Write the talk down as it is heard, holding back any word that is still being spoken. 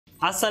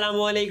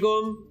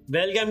अस्सलामुअलैकुम,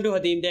 welcome to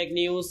हतीम tech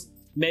news.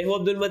 मैं हूं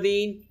अब्दुल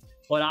मतीन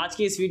और आज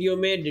की इस वीडियो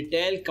में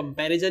डिटेल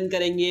कंपैरिजन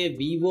करेंगे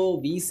Vivo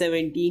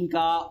V17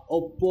 का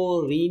Oppo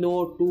Reno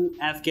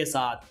 2F के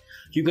साथ,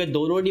 क्योंकि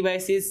दोनों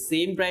डिवाइसेस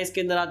सेम प्राइस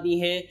के अंदर आती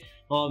हैं।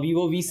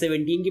 Vivo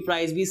V17 की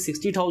प्राइस भी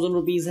 60,000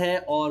 रुपीज़ है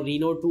और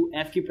Reno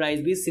 2F की प्राइस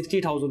भी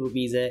 60,000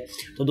 रुपीज़ है।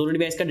 तो दोनों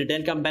डिवाइस का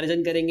डिटेल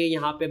कंपैरिजन करेंगे।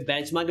 यहाँ पे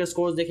बेंचमार्क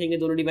स्कोर्स देखेंगे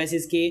दोनों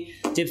डिवाइसेस के।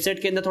 चिपसेट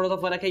के अंदर थोड़ा सा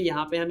फर्क है।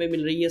 यहाँ पे हमें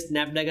मिल रही है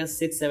स्नैपड्रैगन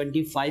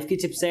 675 की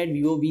चिपसेट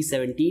Vivo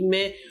V17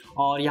 में,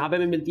 और यहाँ पे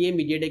हमें मिलती है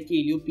MediaTek की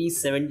Helio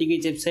P70 की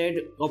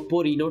चिपसेट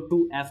Oppo Reno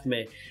 2F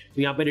में।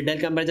 तो यहाँ पे डिटेल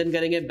कंपैरिजन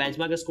करेंगे,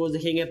 बेंचमार्क स्कोर्स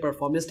देखेंगे,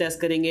 परफॉर्मेंस टेस्ट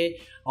करेंगे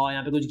और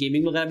यहाँ पे कुछ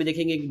गेमिंग वगैरह भी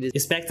देखेंगे,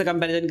 स्पेक्स का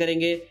कंपैरिजन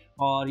करेंगे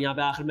और यहाँ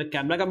पे आखिर में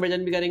कैमरा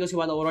कंपैरिजन भी करेंगे। उसके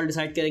बाद ओवरऑल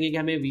डिसाइड करेंगे कि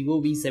हमें Vivo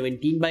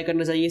V17 बाय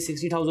करना चाहिए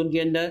 60,000 के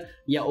अंदर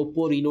या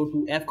Oppo Reno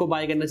 2F को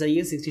बाय करना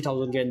चाहिए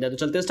 60,000 के अंदर। तो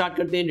चलते स्टार्ट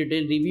करते हैं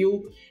डिटेल रिव्यू।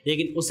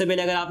 लेकिन उससे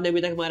पहले अगर आपने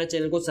अभी तक हमारे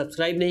चैनल को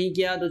सब्सक्राइब नहीं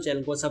किया तो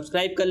चैनल को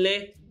सब्सक्राइब कर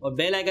लें और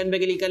बेल आइकन पे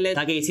क्लिक कर लें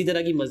ताकि इसी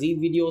तरह की मजीद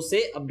वीडियो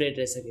से अपडेट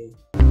रह सके।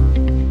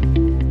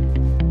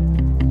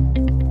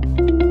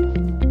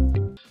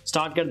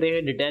 स्टार्ट करते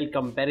हैं डिटेल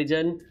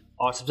कंपैरिजन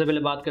और सबसे पहले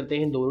बात करते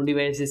हैं दोनों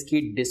डिवाइसेस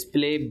की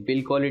डिस्प्ले,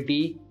 बिल्ड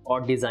क्वालिटी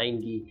और डिज़ाइन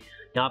की।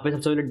 यहाँ पे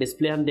सबसे पहले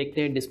डिस्प्ले हम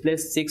देखते हैं। डिस्प्ले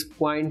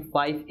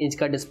 6.5 इंच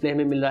का डिस्प्ले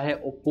हमें मिल रहा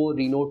है Oppo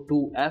Reno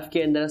 2F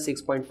के अंदर।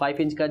 6.5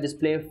 इंच का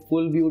डिस्प्ले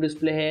फुल व्यू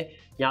डिस्प्ले है।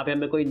 यहाँ पे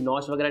हमें कोई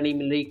नॉच वगैरह नहीं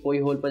मिल रही, कोई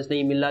होल पंच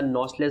नहीं मिल रहा।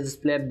 Notchless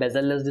display,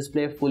 bezel-less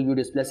display, full view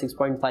display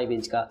 6.5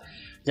 inch का।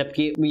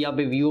 जबकि यहाँ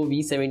पे Vivo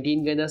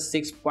V17 के अंदर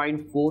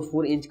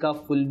 6.44 इंच का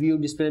फुल व्यू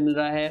डिस्प्ले मिल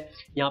रहा है।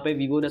 यहाँ पे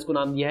Vivo ने इसको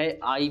नाम दिया है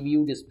eye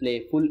view display.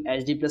 Full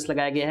HD+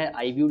 लगाया गया है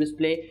आई व्यू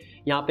डिस्प्ले।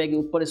 यहाँ पे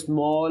ऊपर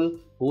स्मॉल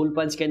होल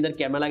पंच के अंदर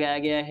कैमरा लगाया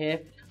गया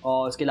है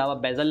और उसके अलावा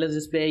बेजललेस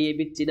डिस्प्ले है। ये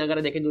भी चिन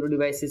अगर देखें दोनों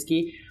डिवाइसेस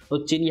की तो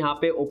चिन यहाँ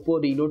पे Oppo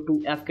Reno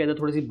 2F के अंदर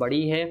थोड़ी सी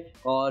बड़ी है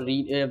और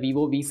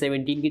Vivo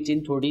V17 की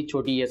चिन थोड़ी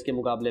छोटी है इसके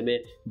मुकाबले में।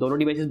 दोनों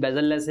डिवाइसेस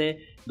बेजललेस हैं,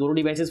 दोनों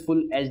डिवाइसेस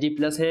फुल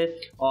HD+ हैं।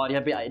 और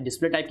यहाँ पे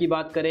डिस्प्ले टाइप की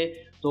बात करें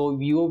तो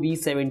Vivo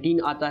V17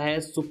 आता है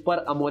सुपर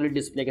अमोलेड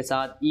डिस्प्ले के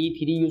साथ।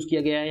 E3 यूज़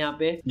किया गया है यहाँ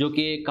पे, जो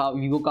कि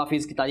Vivo काफ़ी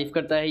इसकी तारीफ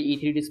करता है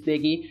E3 डिस्प्ले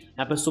की।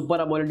 यहाँ पे सुपर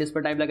अमोलेड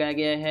डिस्प्ले टाइप लगाया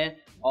गया है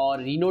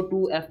और Reno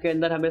 2F के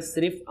अंदर हमें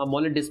सिर्फ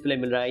अमोलेड डिस्प्ले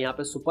मिल रहा है। यहाँ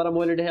पे सुपर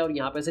अमोलेड है और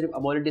यहाँ पे सिर्फ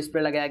अमोलेड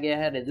डिस्प्ले लगाया गया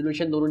है।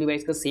 रेजोल्यूशन दोनों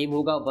डिवाइस का सेम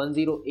होगा,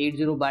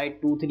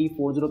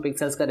 1080x2340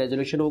 पिक्सल्स का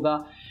रेजोल्यूशन होगा।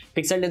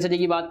 पिक्सल डेंसिटी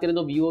की बात करें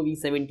तो Vivo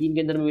V17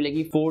 के अंदर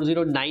मिलेगी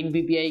 409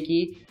 ppi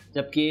की,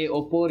 जबकि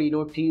Oppo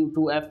Reno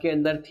 2F के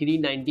अंदर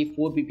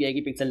 394 ppi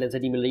की पिक्सल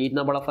डेंसिटी मिल रही है।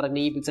 इतना बड़ा फर्क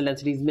नहीं है पिक्सल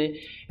डेंसिटीज में।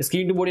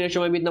 स्क्रीन टू बॉडी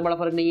रेशियो में भी इतना बड़ा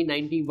फर्क नहीं है।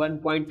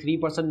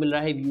 91.3% मिल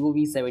रहा है Vivo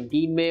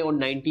V17 में और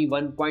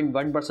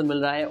 91.1% मिल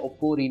रहा है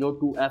Oppo Reno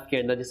 2F के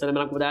अंदर। जिस तरह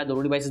मैंने आपको बताया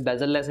दोनों डिवाइसेस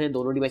बेजललेस हैं,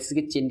 दोनों डिवाइसेस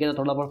के चिन के अंदर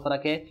थोड़ा बहुत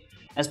फर्क है।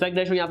 एस्पेक्ट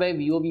रेशियो यहाँ पे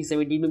Vivo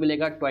V17 में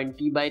मिलेगा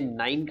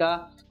 20:9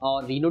 का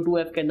और Reno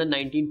 2F के अंदर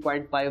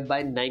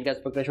 19.5/9 का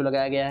एस्पेक्ट रेशियो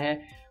लगाया गया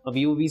है।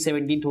 Vivo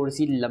V17 थोड़ी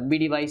सी लंबी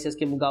डिवाइस है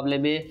इसके मुकाबले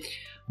में।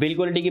 बिल्ड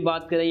क्वालिटी की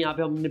बात करें, यहाँ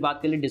पे हमने बात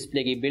कर ली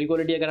डिस्प्ले की। बिल्ड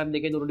क्वालिटी अगर हम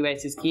देखें दोनों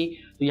डिवाइसेस की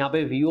तो यहाँ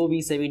पे Vivo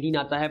V17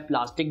 आता है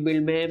प्लास्टिक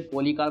बिल्ड में,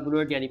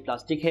 पॉलीकार्बोनेट यानी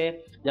प्लास्टिक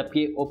है,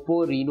 जबकि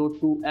Oppo Reno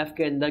 2F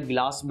के अंदर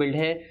ग्लास बिल्ड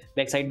है।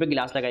 बैक साइड पे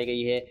ग्लास लगाई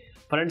गई है।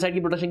 फ्रंट साइड की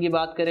प्रोटेक्शन की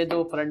बात करें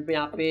तो फ्रंट पे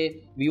यहाँ पे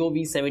Vivo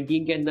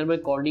V17 के अंदर में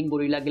कॉर्निंग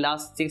गोरिल्ला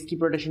ग्लास 6 की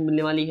प्रोटेक्शन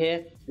मिलने वाली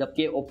है,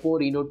 जबकि Oppo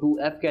Reno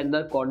 2F के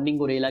अंदर कॉर्निंग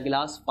गोरिल्ला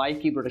ग्लास 5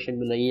 की प्रोटेक्शन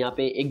मिल रही है। यहाँ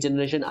पे एक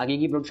जनरेशन आगे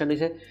की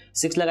प्रोटेक्शन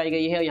 6 लगाई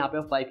गई है और यहाँ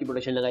पे 5 की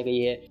प्रोटेक्शन लगाई गई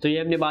है। तो ये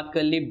हमने बात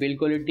कर ली बिल्ड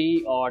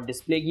क्वालिटी और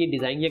डिस्प्ले की।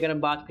 डिज़ाइन की अगर हम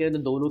बात करें तो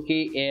दोनों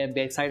के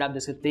बैक साइड आप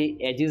देख सकते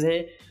हैं एजेस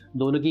हैं,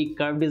 दोनों की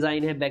कर्व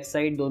डिज़ाइन है बैक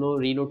साइड। दोनों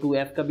Reno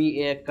 2F का भी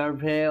कर्व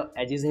है,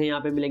 एजेस हैं यहाँ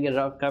पे मिलेंगे,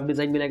 कर्व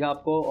डिज़ाइन मिलेगा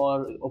आपको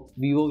और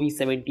Vivo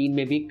V17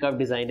 में भी कर्व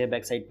डिज़ाइन है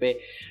बैक साइड पे।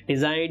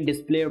 डिज़ाइन,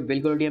 डिस्प्ले और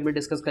बिल्ड क्वालिटी हमने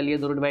डिस्कस कर लिया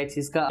दोनों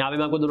डिवाइसेस का। यहाँ पे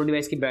मैं आपको दोनों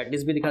डिवाइस की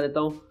ब्राइटनेस भी दिखा देता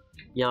हूँ।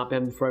 यहाँ पे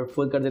हम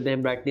फुल कर देते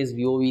हैं ब्राइटनेस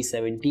Vivo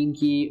V17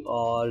 की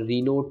और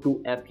Reno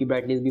 2F की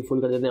ब्राइटनेस भी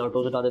फुल कर देते हैं,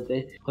 ऑटो से हटा देते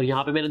हैं। और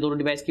यहाँ पे मैंने दोनों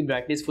डिवाइस की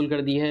ब्राइटनेस फुल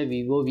कर दी है।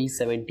 Vivo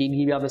V17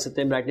 की भी आप देख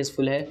सकते हैं ब्राइटनेस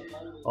फुल है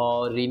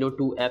और Reno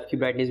 2F की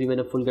ब्राइटनेस भी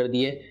मैंने फुल कर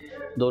दी है।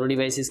 दोनों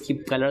डिवाइसेस की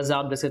कलर्स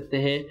आप देख सकते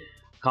हैं,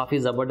 काफ़ी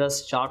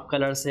ज़बरदस्त शार्प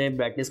कलर्स हैं,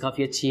 ब्राइटनेस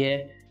काफ़ी अच्छी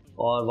है।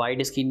 और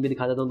वाइड स्क्रीन भी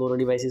दिखा देता हूँ दोनों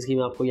डिवाइसेस की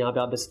मैं आपको। यहाँ पे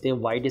आप देख सकते हैं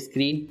वाइड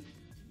स्क्रीन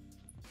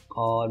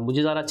और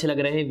मुझे ज़्यादा अच्छे लग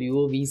रहे हैं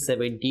Vivo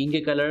V17 के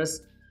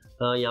कलर्स।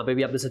 यहाँ पे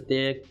भी आप देख सकते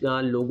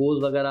हैं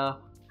लोगोज वगैरह,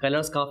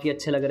 कलर्स काफ़ी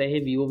अच्छे लग रहे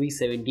हैं Vivo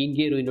V17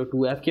 के Reno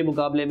 2F के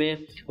मुकाबले में।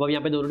 अब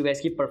यहाँ पे दोनों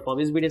डिवाइस की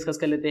परफॉर्मेंस भी डिस्कस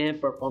कर लेते हैं।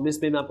 परफॉर्मेंस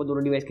में मैं आपको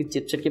दोनों डिवाइस की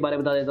चिपसेट के बारे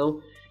में बता देता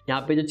हूँ।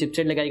 यहाँ पे जो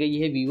चिपसेट लगाई गई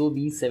है Vivo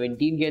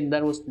V17 के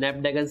अंदर वो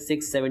स्नैपड्रैगन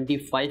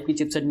 675 की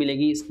चिपसेट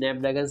मिलेगी,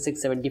 स्नैपड्रैगन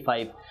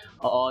 675।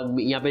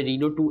 और यहाँ पे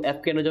Reno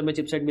 2F के अंदर जो हमें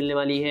चिपसेट मिलने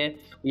वाली है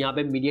यहाँ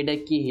पे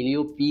MediaTek की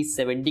Helio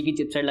P70 की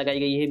चिपसेट लगाई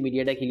गई है,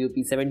 MediaTek Helio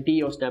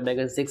P70 और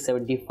स्नैपड्रैगन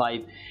 675।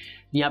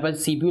 यहाँ पर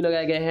CPU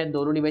लगाया गया है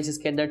दोनों डिवाइसेस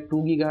के अंदर।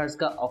 2 GHz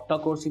का ऑक्टा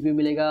कोर CPU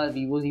मिलेगा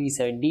Vivo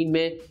V17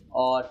 में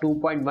और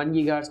 2.1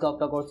 GHz का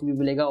ऑक्टा कोर CPU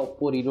मिलेगा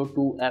Oppo Reno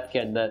 2F के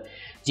अंदर।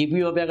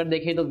 GPU पे अगर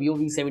देखें तो Vivo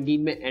V17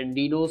 में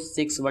Adreno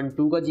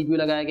 612 का GPU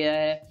लगाया गया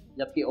है,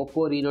 जबकि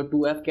Oppo Reno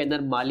 2F के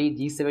अंदर Mali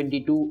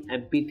G72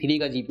 MP3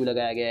 का GPU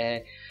लगाया गया है।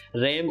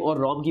 रैम और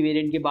रोम की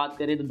वेरिएंट की बात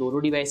करें तो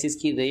दोनों डिवाइसेस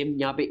की रैम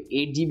यहाँ पे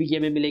 8GB की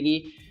हमें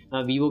मिलेगी।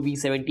 Vivo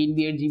V17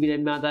 भी 8GB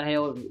रैम में आता है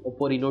और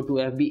Oppo Reno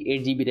 2F भी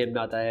 8GB रैम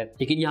में आता है।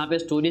 लेकिन यहाँ पे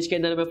स्टोरेज के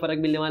अंदर हमें फ़र्क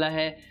मिलने वाला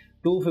है।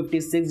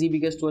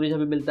 256GB का स्टोरेज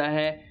हमें मिलता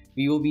है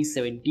Vivo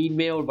V17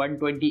 में और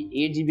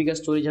 128GB का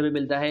स्टोरेज हमें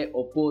मिलता है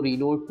Oppo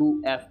Reno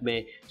 2F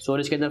में।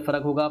 स्टोरेज के अंदर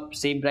फर्क होगा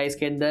सेम प्राइस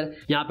के अंदर।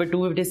 यहाँ पे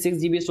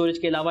 256GB स्टोरेज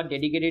के अलावा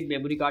डेडिकेटेड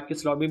मेमोरी कार्ड की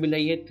स्लॉट भी मिल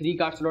रही है। 3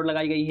 कार्ड स्लॉट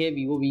लगाई गई है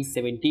Vivo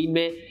V17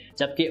 में,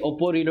 जबकि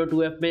Oppo Reno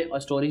 2F में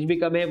स्टोरेज भी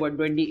कम है,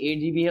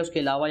 128GB है। उसके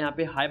अलावा यहाँ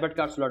पे हाइब्रिड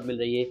कार्ड स्लॉट मिल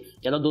रही है,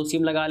 या तो 2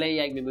 सिम लगा लें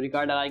या एक मेमोरी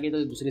कार्ड लगाएंगे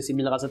तो दूसरी सिम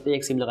लगा सकते हैं,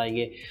 एक सिम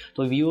लगाएंगे।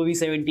 तो Vivo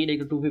V17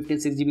 एक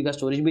 256GB का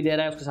स्टोरेज भी दे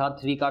रहा है, उसके साथ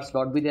 3 कार्ड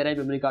स्लॉट भी दे रहा है,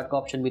 मेमोरी कार्ड का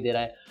ऑप्शन भी दे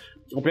रहा है।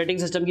 ऑपरेटिंग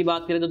सिस्टम की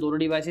बात करें तो दोनों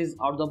devices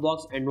out the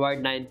box Android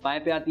 9 Pie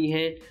पे आती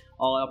हैं।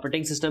 और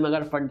ऑपरेटिंग सिस्टम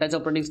अगर फन टच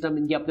ऑपरेटिंग सिस्टम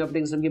इनकी अपने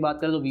ऑपरेटिंग सिस्टम की बात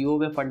करें तो Vivo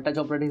में फन टच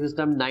ऑपरेटिंग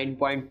सिस्टम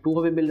 9.2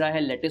 हमें मिल रहा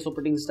है। लेटेस्ट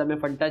ऑपरेटिंग सिस्टम है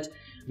फन टच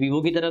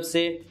Vivo की तरफ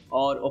से।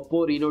 और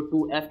Oppo Reno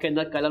 2F के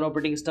अंदर कलर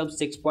ऑपरेटिंग सिस्टम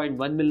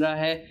 6.1 मिल रहा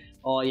है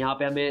और यहाँ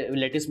पे हमें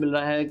लेटेस्ट मिल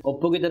रहा है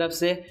Oppo की तरफ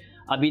से।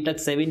 अभी तक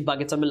 7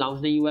 पाकिस्तान में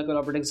लॉन्च नहीं हुआ है कलर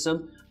ऑपरेटिंग सिस्टम,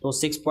 तो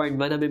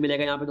 6.1 हमें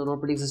मिलेगा। यहाँ पे दोनों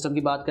ऑपरेटिंग सिस्टम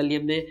की बात कर ली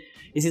हमने।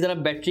 इसी तरह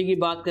बैटरी की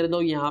बात करें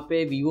तो यहाँ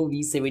पे Vivo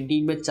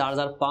V17 में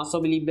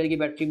 4500 mAh की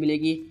बैटरी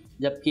मिलेगी,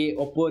 जबकि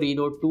Oppo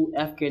Reno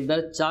 2F के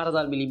अंदर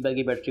 4000 mAh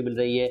की बैटरी मिल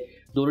रही है।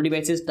 दोनों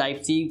डिवाइसेस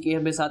टाइप सी के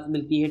हमें साथ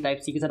मिलती हैं, टाइप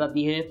सी के साथ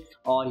आती हैं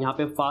और यहाँ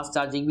पे फास्ट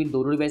चार्जिंग भी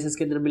दोनों डिवाइसेस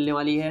के अंदर मिलने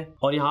वाली है।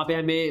 और यहाँ पे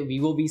हमें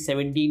Vivo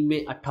V17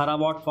 में 18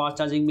 वाट फास्ट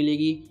चार्जिंग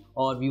मिलेगी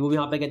और Vivo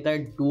यहाँ पे कहता है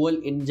डुअल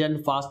इंजन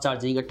फास्ट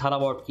चार्जिंग 18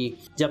 वाट की,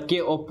 जबकि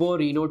Oppo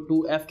Reno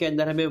 2F के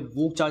अंदर हमें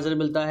वूक चार्जर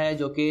मिलता है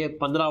जो कि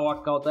 15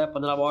 वाट का होता है।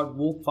 15 वाट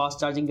वूक फास्ट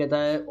चार्जिंग कहता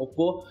है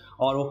Oppo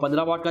और वो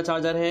 15 वाट का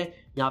चार्जर है।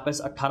 यहाँ पे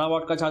 18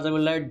 वाट का चार्जर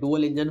मिल रहा है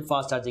डुअल इंजन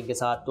फास्ट चार्जिंग के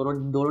साथ।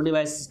 दोनों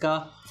डिवाइसेस का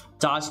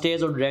चार्ज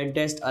टेस्ट और ड्रेन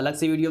टेस्ट अलग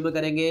से वीडियो में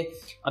करेंगे।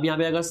 अब यहाँ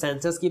पे अगर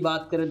सेंसर्स की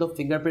बात करें तो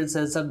फिंगरप्रिंट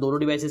सेंसर दोनों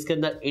डिवाइसेस के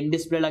अंदर इन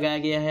डिस्प्ले लगाया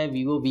गया है,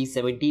 Vivo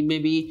V17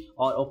 में भी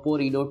और Oppo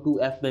Reno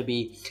 2F में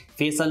भी।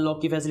 फेस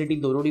अनलॉक की फैसिलिटी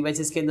दोनों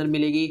डिवाइसेस के अंदर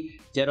मिलेगी,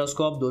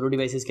 जेरोस्कोप दोनों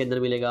डिवाइसेस के अंदर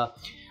मिलेगा।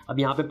 अब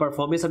यहाँ पे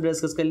परफॉर्मेंस हमने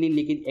डिस्कस कर ली,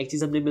 लेकिन एक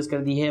चीज़ हमने मिस कर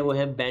दी है, वो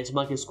है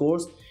बेंचमार्क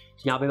स्कोर्स।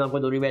 यहाँ पे मैं आपको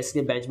दोनों डिवाइसेस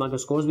के बेंचमार्क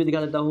स्कोर्स भी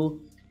दिखा देता हूँ।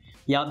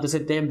 या आप देख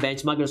सकते हैं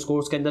बेंचमार्क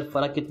स्कोर्स के अंदर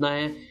फ़र्क कितना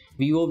है।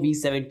 Vivo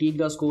V17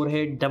 का स्कोर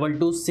है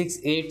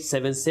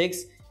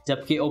 226876,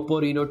 जबकि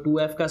Oppo Reno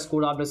 2F का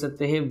स्कोर आप देख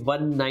सकते हैं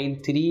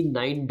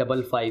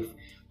 193955।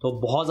 तो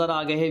बहुत ज़्यादा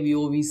आगे है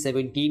Vivo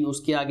V17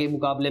 उसके आगे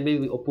मुकाबले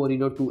में। Oppo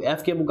Reno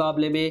 2F के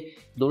मुकाबले में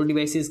दोनों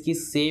डिवाइसेस की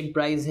सेम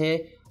प्राइस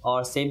है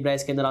और सेम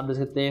प्राइस के अंदर आप देख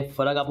सकते हैं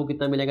फ़र्क आपको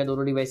कितना मिलेगा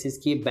दोनों डिवाइसेस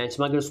की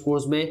बेंचमार्क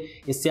स्कोर्स में।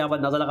 इससे आप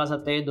अंदाज़ा लगा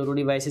सकते हैं दोनों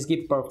डिवाइसेस की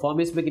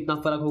परफॉर्मेंस में कितना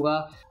फ़र्क होगा।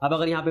 अब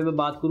अगर यहाँ पे मैं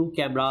बात करूँ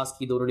कैमरास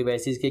की दोनों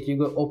डिवाइसेस के,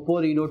 क्योंकि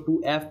Oppo Reno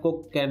 2F को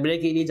कैमरे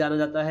के लिए जाना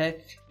जाता है,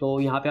 तो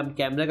यहाँ पे हम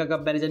कैमरे का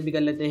कंपैरिजन भी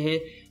कर लेते हैं।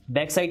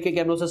 बैक साइड के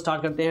कैमरों से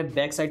स्टार्ट करते हैं।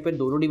 बैक साइड पे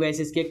दोनों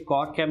डिवाइसेस के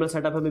क्वाड कैमरा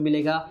सेटअप हमें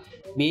मिलेगा।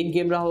 मेन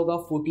कैमरा होगा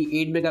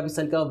 48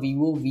 मेगापिक्सल का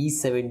Vivo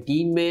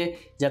V17 में,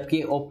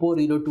 जबकि Oppo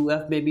Reno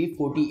 2F में भी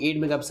 48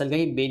 मेगापिक्सल का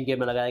ही मेन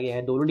कैमरा लगाया गया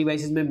है। दोनों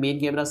डिवाइसेस में मेन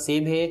कैमरा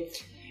सेम है।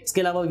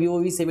 इसके अलावा Vivo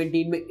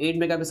V17 में 8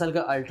 मेगापिक्सल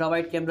का अल्ट्रा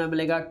वाइड कैमरा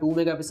मिलेगा, 2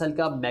 मेगापिक्सल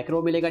का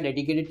मैक्रो मिलेगा,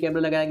 डेडिकेटेड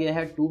कैमरा लगाया गया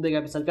है, 2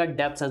 मेगापिक्सल का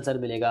डेप्थ सेंसर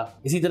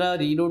मिलेगा। इसी तरह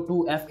Reno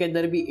 2F के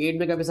अंदर भी 8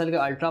 मेगापिक्सल का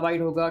अल्ट्रा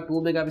वाइड होगा,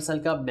 2 मेगापिक्सल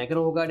का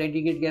मैक्रो होगा,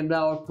 डेडिकेटेड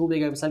कैमरा और 2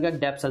 मेगापिक्सल का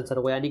डेप्थ सेंसर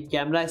होगा। यानी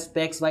कैमरा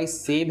स्पेक्स वाइज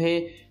सेम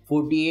है।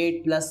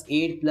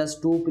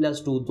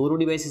 48+8+2+2 दोनों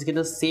डिवाइसेस के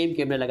अंदर सेम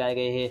कैमरे लगाए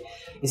गए हैं।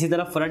 इसी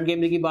तरह फ्रंट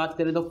कैमरे की बात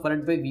करें तो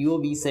फ्रंट पे Vivo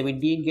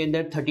V17 के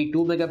अंदर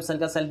 32 मेगापिक्सल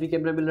का सेल्फी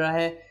कैमरा मिल रहा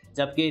है,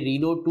 जबकि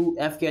Reno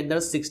 2F के अंदर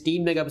 16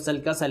 मेगापिक्सल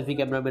का सेल्फी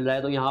कैमरा मिल रहा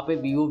है। तो यहाँ पे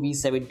Vivo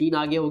V17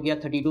 आगे हो गया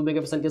 32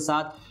 मेगापिक्सल के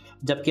साथ,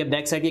 जबकि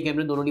बैक साइड के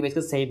कैमरे दोनों डिवाइस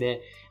के सेम है।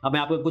 अब मैं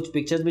आपको कुछ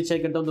पिक्चर्स भी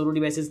शेयर करता हूँ दोनों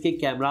डिवाइसेस के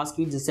कैमरास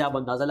की, जिससे आप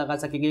अंदाज़ा लगा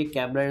सकेंगे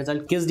कैमरा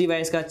रिजल्ट किस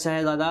डिवाइस का अच्छा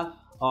है ज़्यादा।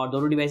 और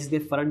दोनों डिवाइसेस के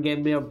फ्रंट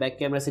कैमरे और बैक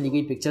कैमरा से ली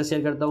गई पिक्चर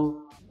शेयर करता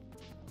हूँ।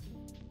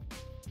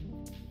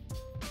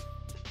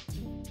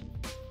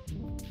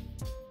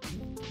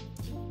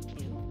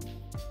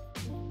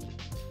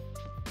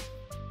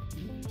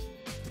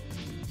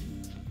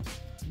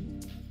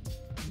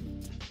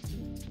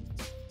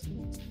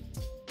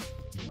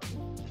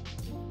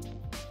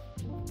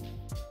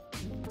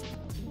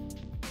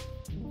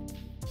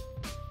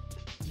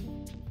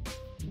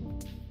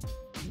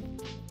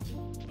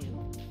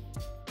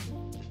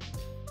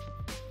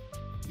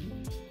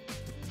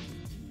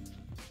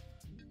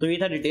 तो ये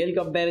था डिटेल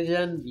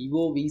कंपैरिजन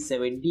Vivo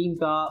V17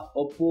 का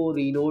Oppo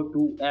Reno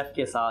 2F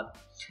के साथ।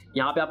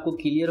 यहाँ पे आपको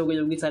क्लियर हो गई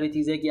होंगी सारी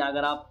चीज़ें कि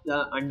अगर आप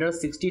अंडर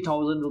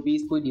 60,000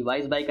 रुपीज़ कोई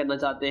डिवाइस बाई करना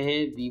चाहते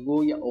हैं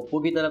Vivo या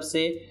Oppo की तरफ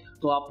से,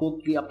 तो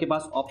आपके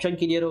पास ऑप्शन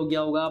क्लियर हो गया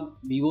होगा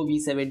Vivo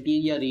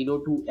V17 या Reno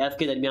 2F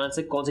के दरमियान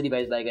से कौन सी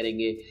डिवाइस बाई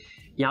करेंगे।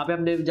 यहाँ पे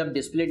हमने जब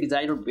डिस्प्ले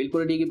डिज़ाइन और बिल्ड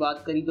क्वालिटी की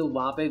बात करी तो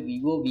वहाँ पे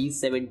Vivo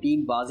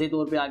V17 वाज़े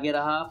तौर पे आगे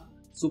रहा,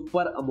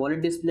 सुपर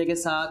अमोलेड डिस्प्ले के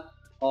साथ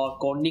और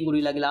कॉर्निंग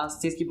गोरिल्ला ग्लास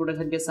 6 की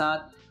प्रोटेक्शन के साथ।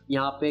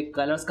 यहाँ पे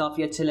कलर्स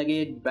काफ़ी अच्छे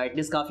लगे,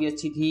 ब्राइटनेस काफ़ी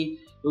अच्छी थी।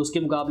 तो उसके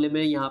मुकाबले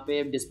में यहाँ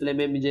पे डिस्प्ले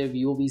में मुझे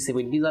Vivo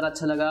V17 ज़्यादा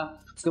अच्छा लगा।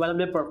 उसके बाद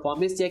हमने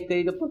परफॉर्मेंस चेक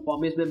करी तो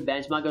परफॉर्मेंस में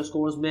बेंचमार्क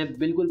स्कोर्स में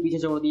बिल्कुल पीछे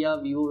छोड़ दिया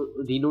Vivo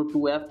Reno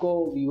 2F को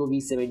Vivo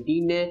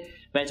V17 ने।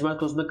 बेंचमार्क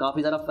स्कोर्स में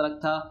काफ़ी ज़्यादा फर्क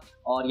था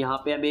और यहाँ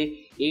पे हमें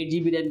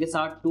 8GB रैम के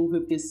साथ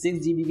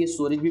 256GB की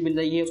स्टोरेज भी मिल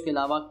रही है। उसके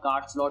अलावा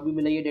कार्ड स्लॉट भी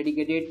मिल रही है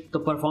डेडिकेटेड। तो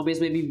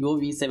परफॉर्मेंस में भी Vivo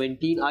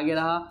V17 आगे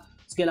रहा।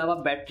 इसके अलावा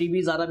बैटरी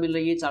भी ज़्यादा मिल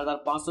रही है,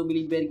 4500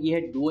 mAh की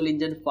है। डुअल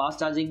इंजन फास्ट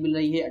चार्जिंग मिल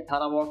रही है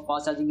 18 वाट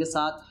फास्ट चार्जिंग के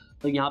साथ।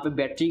 तो यहाँ पे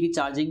बैटरी की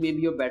चार्जिंग में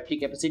भी और बैटरी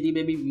कैपेसिटी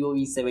में भी Vivo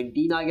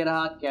V17 आगे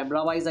रहा।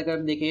 कैमरा वाइज अगर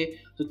हम देखें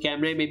तो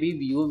कैमरे में भी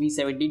Vivo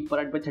V17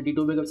 फ्रंट पे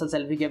 32 मेगापिक्सल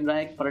सेल्फी कैमरा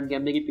है। फ्रंट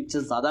कैमरे की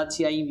पिक्चर्स ज़्यादा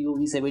अच्छी आई Vivo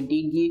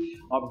V17 की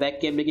और बैक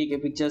कैमरे की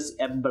पिक्चर्स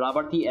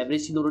बराबर थी,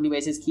 एवरेज थी दोनों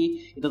डिवाइसेस की।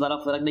 इतना ज़्यादा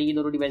फर्क नहीं है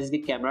दोनों डिवाइसेस के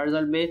कैमरा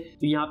रिजल्ट में।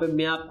 तो यहाँ पे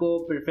मैं आपको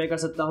प्रेफर कर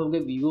सकता हूँ कि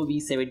Vivo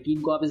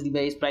V17 को आप इस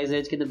डिवाइस प्राइस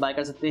रेंज के अंदर बाय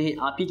कर सकते हैं।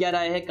 आपकी क्या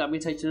राय है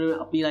कमेंट सेक्शन में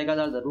अपनी राय का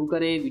जरूर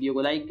करें। वीडियो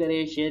को लाइक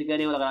करें, शेयर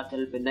करें और अगर आप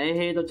चैनल पर नए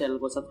हैं तो चैनल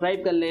को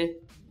सब्सक्राइब कर लें।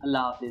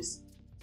 अल्लाह हाफिज़।